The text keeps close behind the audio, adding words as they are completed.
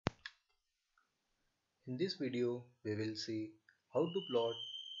In this video, we will see how to plot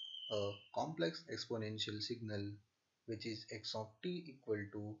a complex exponential signal which is x of t equal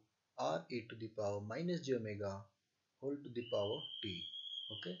to r e to the power minus j omega whole to the power t.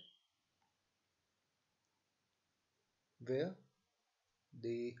 Okay, where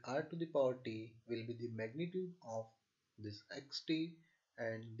the r to the power t will be the magnitude of this xt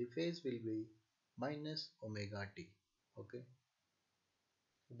and the phase will be minus omega t. Okay,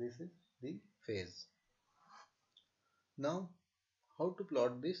 so this is the phase. Now, how to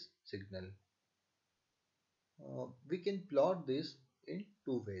plot this signal? We can plot this in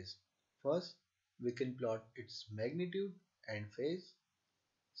two ways. First, we can plot its magnitude and phase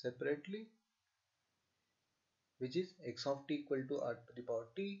separately, which is x of t equal to r to the power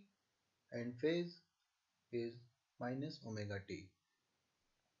t and phase is minus omega t.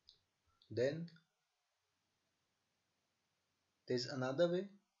 Then there is another way.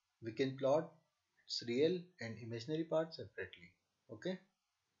 We can plot its real and imaginary part separately. Okay,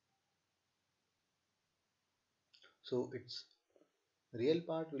 so its real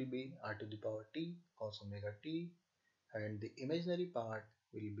part will be r to the power t cos omega t and the imaginary part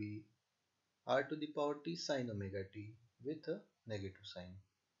will be r to the power t sin omega t with a negative sign.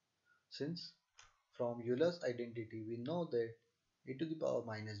 Since from Euler's identity we know that e to the power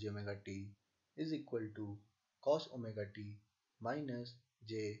minus j omega t is equal to cos omega t minus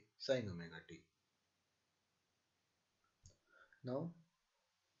j sin omega t. Now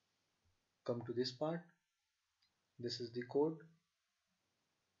come to this part. This is the code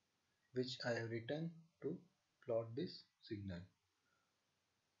which I have written to plot this signal.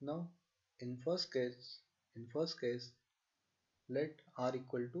 Now in first case let r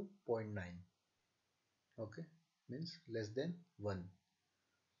equal to 0.9. Okay, means less than 1.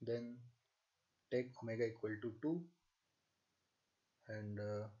 Then take omega equal to 2 and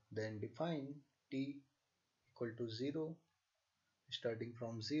then define t equal to 0 starting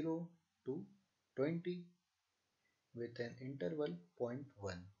from 0 to 20 with an interval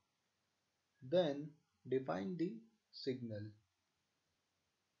 0.1. Then define the signal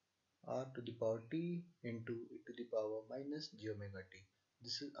r to the power t into e to the power minus j omega t.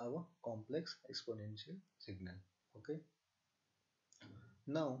 This is our complex exponential signal. Okay.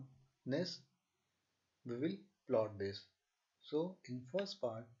 Now next we will plot this. So in first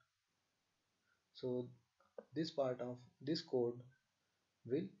part, so this part of this code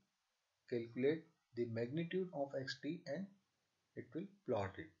will calculate the magnitude of xt and it will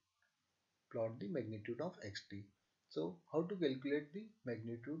plot the magnitude of xt. So how to calculate the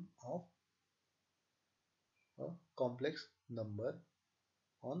magnitude of a complex number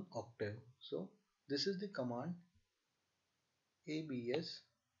on Octave? So this is the command abs,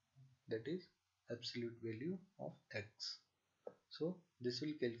 that is absolute value of x. So this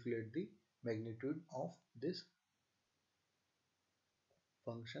will calculate the magnitude of this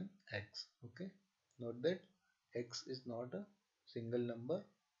function x. Okay, note that x is not a single number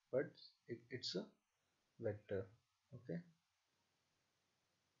but it's a vector. Okay,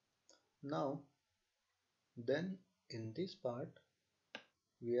 now then in this part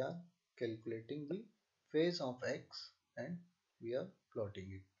we are calculating the phase of x and we are plotting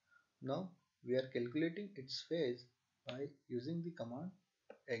it. Now we are calculating its phase by using the command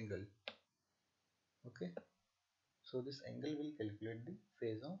angle. Okay, so this angle will calculate the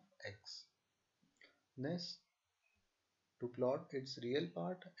phase of x. Next, to plot its real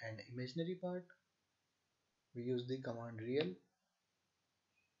part and imaginary part, we use the command real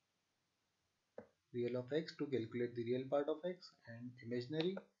of x to calculate the real part of x and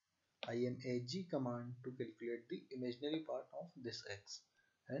imaginary imag command to calculate the imaginary part of this x,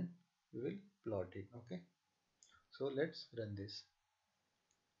 and we will plot it. Okay, so let's run this.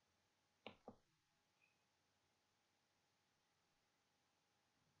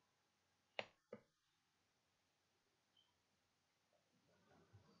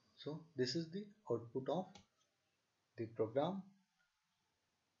 So this is the output of the program.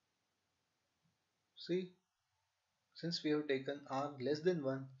 See, since we have taken r less than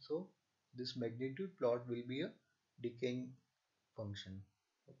 1, so this magnitude plot will be a decaying function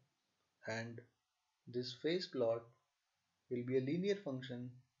and this phase plot will be a linear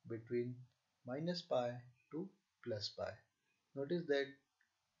function between minus pi to plus pi. Notice that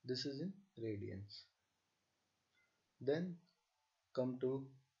this is in radians. Then come to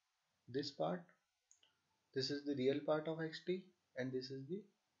this part. This is the real part of xt and this is the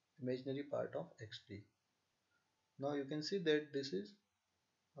imaginary part of xt. Now you can see that this is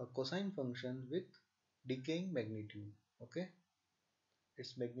a cosine function with decaying magnitude. Okay,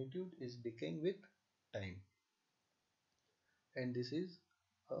 its magnitude is decaying with time, and this is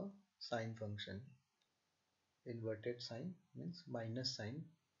a sine function. inverted sign means minus sign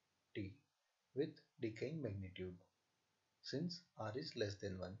t with decaying magnitude since r is less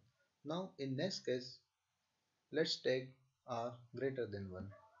than 1. Now in next case, let's take r greater than 1.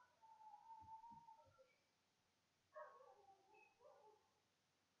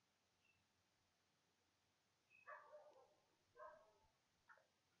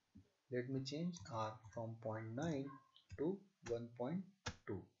 Let me change r from zero point 0.9 to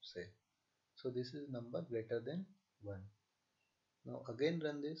 1.2 say. So this is number greater than 1. Now again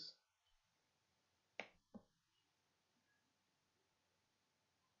run this.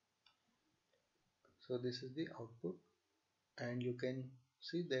 So this is the output and you can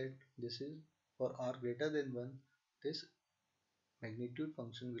see that this is for r greater than 1, this magnitude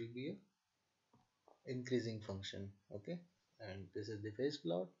function will be a increasing function. Okay, and this is the phase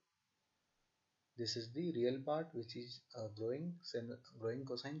plot. This is the real part which is a growing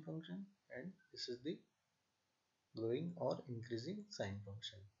cosine function, and this is the growing or increasing sine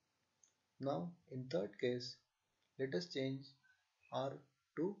function. Now in third case, let us change r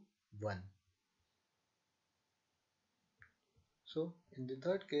to 1. So in the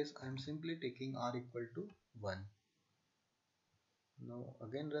third case I am simply taking r equal to 1. Now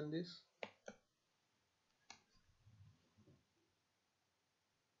again run this.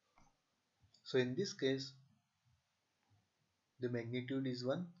 So in this case the magnitude is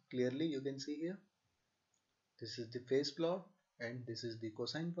 1. Clearly you can see here. This is the phase plot and this is the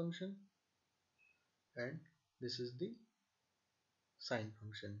cosine function and this is the sine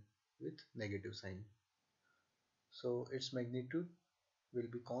function with negative sign. So its magnitude will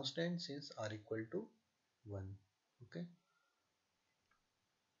be constant since r equal to 1. Okay.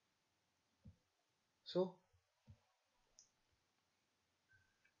 So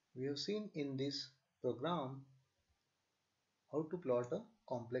we have seen in this program how to plot a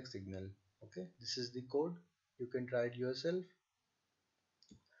complex signal. Okay. This is the code. You can try it yourself,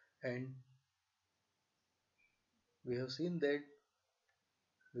 and we have seen that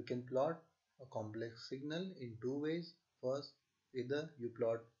we can plot a complex signal in two ways. First, either you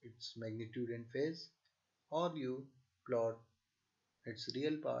plot its magnitude and phase, or you plot its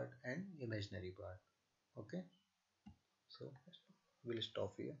real part and imaginary part. Okay, so we'll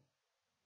stop here.